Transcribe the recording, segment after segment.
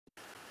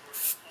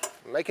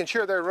making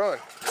sure they run.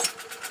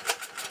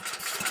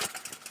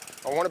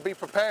 I want to be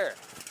prepared.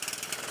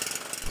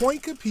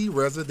 Pointe Coupee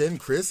resident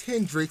Chris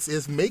Hendricks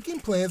is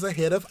making plans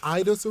ahead of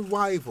Ida's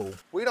arrival.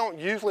 We don't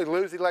usually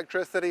lose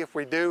electricity. If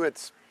we do,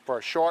 it's for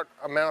a short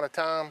amount of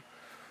time,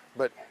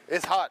 but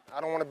it's hot.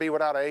 I don't want to be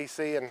without an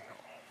AC, and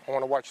I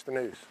want to watch the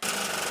news.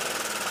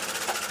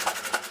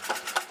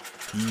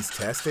 He's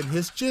testing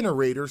his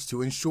generators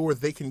to ensure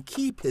they can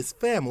keep his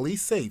family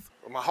safe.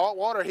 My hot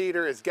water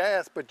heater is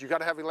gas, but you got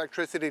to have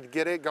electricity to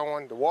get it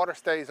going. The water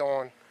stays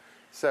on,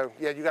 so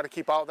yeah, you got to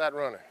keep all that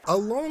running.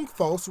 Along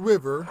False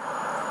River,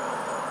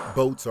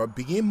 boats are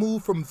being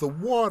moved from the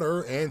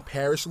water, and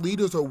parish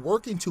leaders are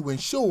working to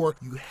ensure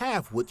you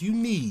have what you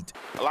need.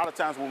 A lot of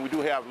times when we do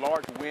have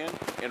large wind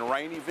and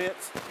rain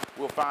events,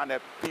 we'll find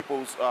that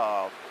people's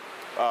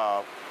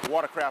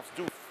watercrafts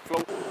do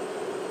float.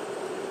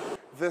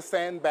 The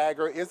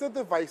sandbagger is a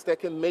device that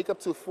can make up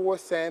to 4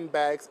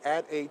 sandbags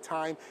at a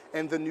time,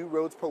 and the New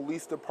Roads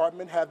Police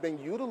Department have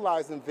been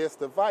utilizing this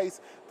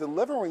device,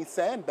 delivering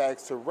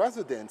sandbags to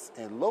residents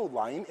in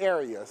low-lying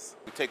areas.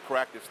 We take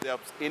proactive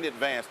steps in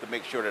advance to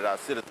make sure that our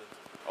citizens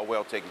are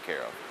well taken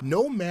care of.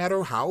 No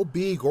matter how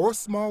big or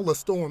small a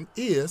storm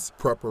is,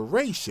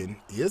 preparation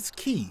is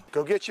key.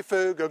 Go get your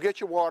food, go get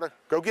your water,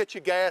 go get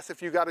your gas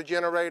if you got a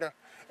generator,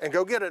 and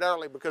go get it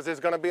early because there's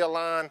going to be a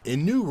line.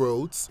 In New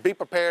Roads, be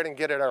prepared and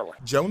get it early.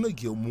 Jonah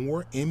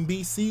Gilmore,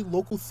 NBC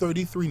Local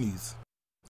 33 News.